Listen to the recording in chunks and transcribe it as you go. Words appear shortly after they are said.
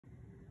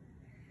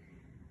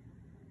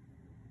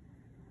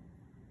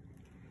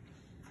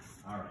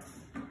All right.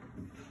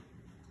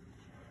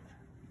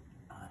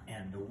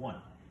 And the 1,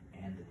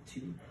 and the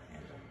 2, and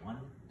the 1,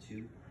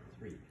 2,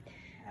 3.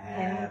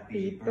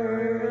 Happy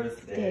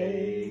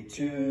birthday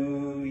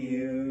to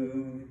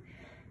you.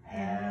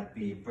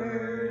 Happy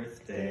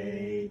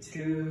birthday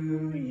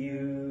to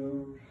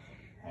you.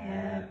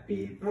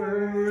 Happy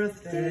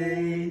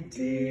birthday,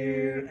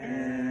 dear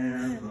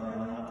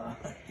Emma.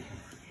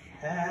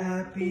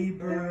 Happy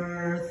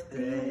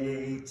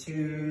birthday to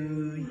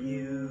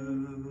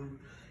you.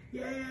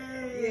 Yay!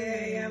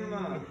 Yay,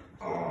 Emma.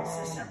 What's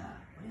this, Emma?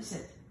 What is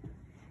it?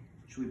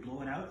 Should we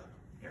blow it out?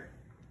 Here.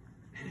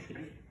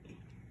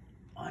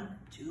 1,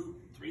 2,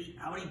 3.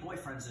 How many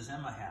boyfriends does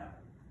Emma have?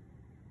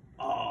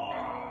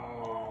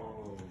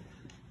 Oh.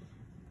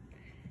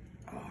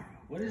 Oh.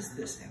 What is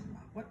this, Emma?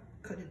 What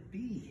could it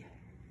be?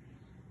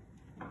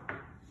 Do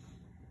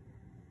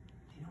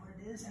you know what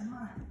it is,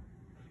 Emma?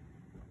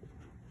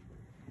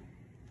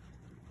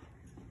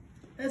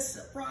 It's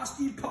the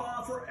Frosty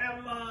Paw for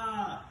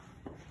Emma!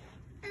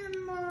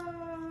 Emma!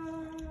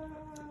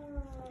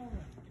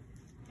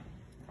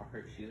 Oh,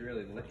 she's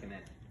really licking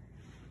it.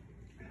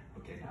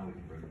 Okay, now we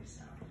can bring these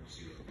down. Let's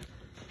see what.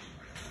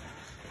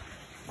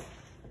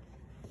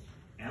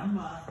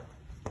 Emma,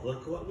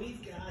 look what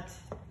we've got.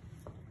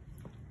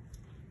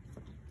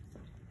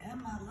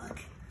 Emma, look.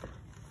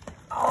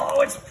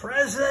 Oh, it's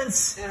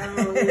presents!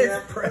 Emma,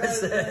 it's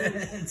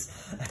presents!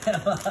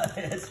 Emma,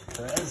 it's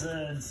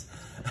presents!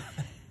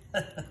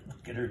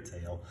 Look at her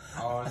tail.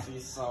 Oh,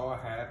 she's so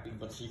happy,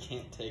 but she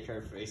can't take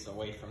her face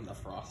away from the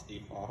Frosty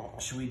Paw.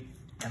 Should we,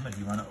 Emma, do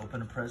you want to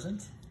open a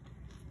present?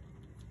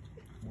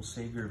 We'll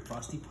save your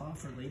Frosty Paw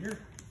for later.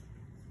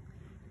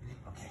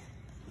 Okay.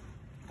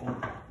 Oh,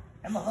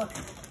 Emma, look,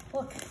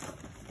 look.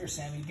 Here,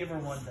 Sammy, give her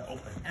one to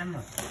open.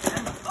 Emma,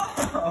 Emma.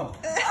 Oh!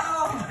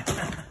 Oh.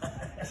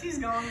 She's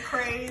going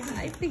crazy.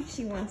 I think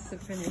she wants to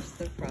finish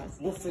the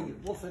frosting.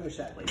 We'll finish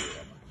that later,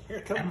 Emma.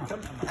 Here, come, Emma,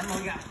 come, Emma. Emma,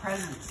 we got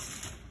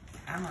presents.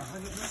 Emma,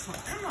 look at this one.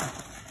 Emma,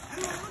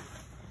 Emma, look.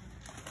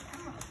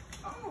 Emma,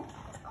 oh,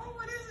 oh,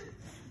 what is it?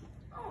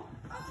 Oh,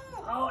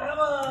 oh. Oh,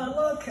 Emma,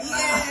 look! Yay!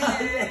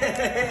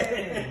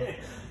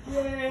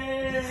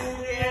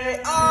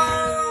 Yay!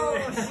 Oh!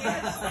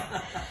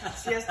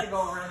 She has to go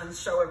around and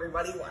show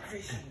everybody what she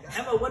got.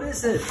 Emma, what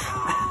is it?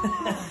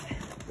 Oh.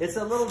 It's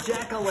a little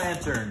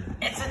jack-o'-lantern.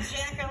 It's a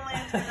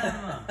jack-o'-lantern,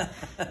 Emma.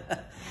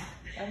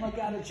 Emma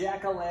got a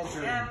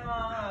jack-o'-lantern.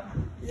 Emma.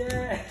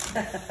 Yeah.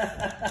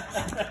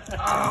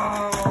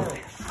 Oh.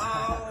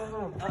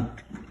 Oh.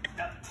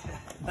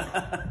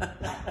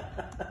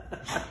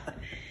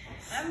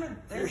 Emma, Here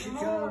there's she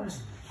more. comes.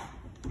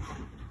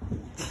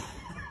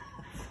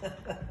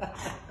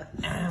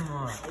 Emma.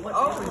 What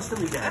else do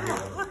we got Emma,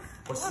 here? look.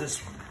 What's this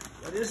one?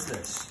 What is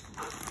this?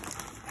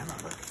 Emma,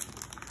 look.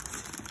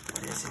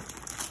 What is it?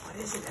 What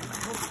is it, Emma?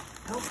 Help,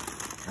 help,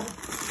 help.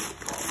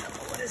 Oh,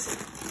 Emma, what is it?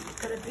 What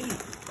could it be?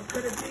 What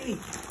could it be?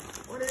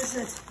 What is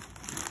it?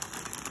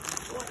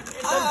 What?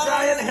 It's a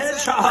giant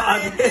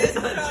hedgehog! It's a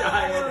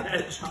giant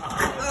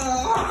hedgehog!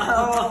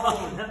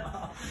 Oh, no.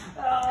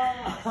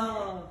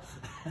 Oh.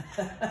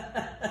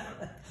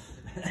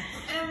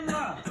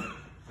 Emma.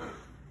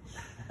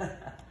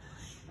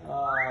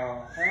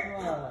 Oh,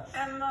 Emma.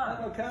 Emma.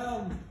 Emma,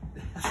 come.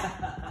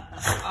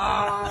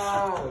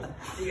 Oh.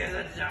 She has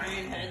a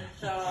giant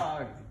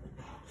hedgehog.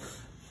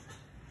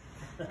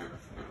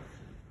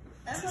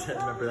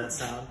 Remember that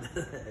sound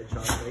the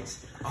hedgehog makes?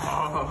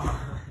 Oh.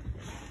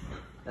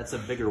 That's a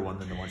bigger one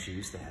than the one she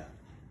used to have.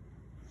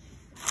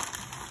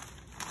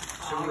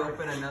 Should we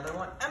open another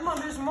one? Emma,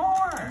 there's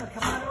more. Emma,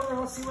 come on over.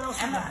 Let's see what else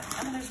we Emma, got.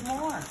 Emma, there's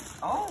more.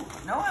 Oh,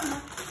 no,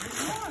 Emma.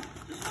 There's more.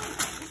 This way.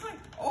 This way.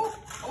 Oh,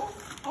 oh,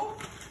 oh.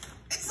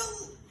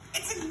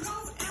 It's a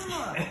goat,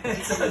 Emma.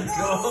 It's a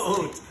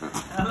goat.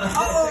 Emma,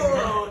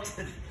 Oh. it's a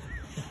goat.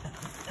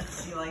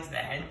 She likes the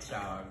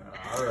hedgehog.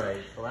 All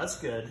right. Well, that's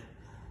good.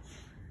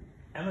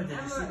 Emma, did you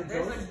see Emma, the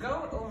there's goat? a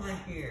goat over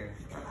here.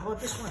 How about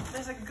this one?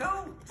 There's a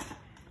goat.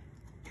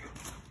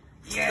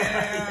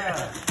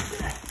 Yeah.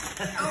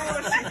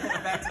 Oh, she put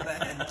it back to the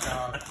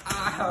hedgehog.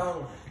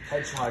 Ow.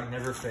 Hedgehog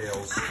never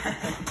fails.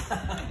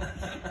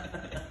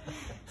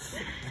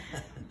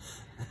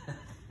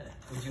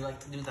 Would you like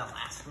to do the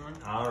last one?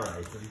 All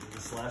right.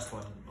 This last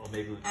one, well,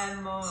 maybe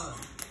Emma.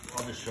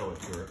 I'll just show it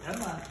to her.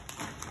 Emma,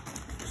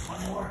 there's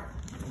one more.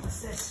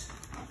 What's this?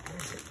 What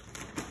is it?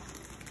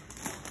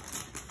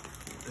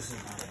 This is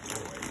not a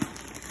toy.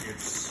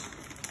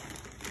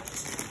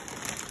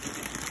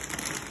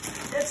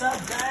 It's a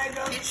bag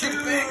of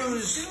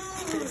shoes.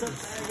 It's a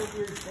bag of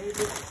your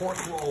favorite pork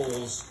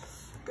rolls.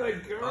 Good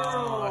girl.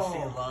 Oh, she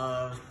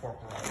loves pork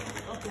rolls.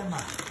 Look, Emma.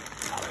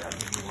 All right, I'll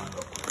give you one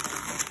real quick.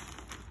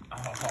 Oh,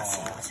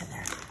 What's in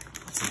there?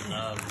 she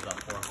loves the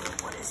pork roll.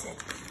 What is it?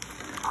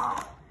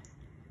 Oh,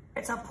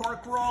 it's a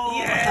pork roll.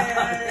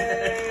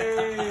 Yay!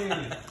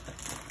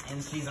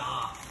 And she's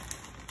off.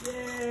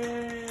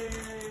 Yay!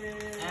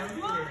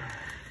 Emma.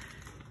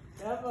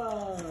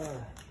 Emma.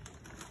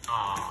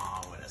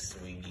 Aw, what a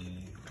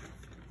sweetie.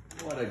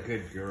 What a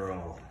good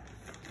girl.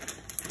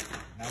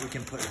 Now we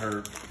can put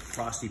her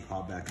Frosty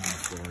Paw back on the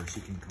floor.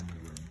 She can come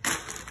over.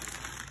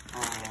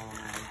 Oh,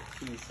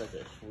 she's such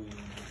a sweet.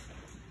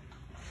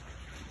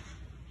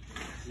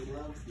 She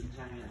loves the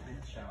giant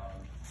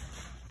hedgehog.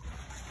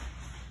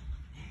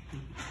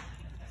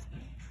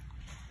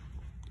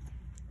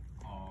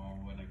 Oh,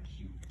 what a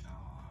cute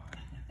dog.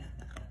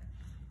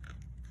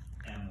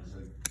 Emma's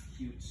a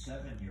cute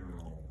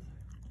 7-year-old.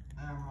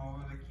 Oh,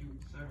 what a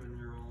cute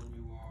 7-year-old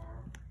you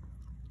are.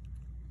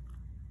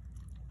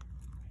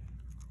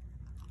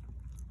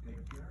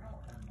 Good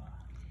girl, Emma.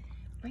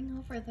 Bring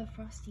over the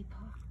Frosty Paw.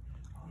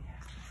 Oh, yeah.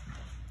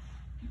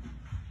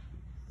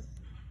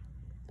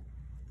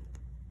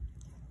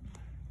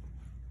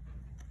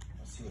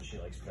 Let's see what she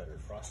likes better,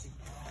 Frosty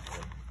Paw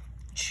or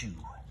Chew.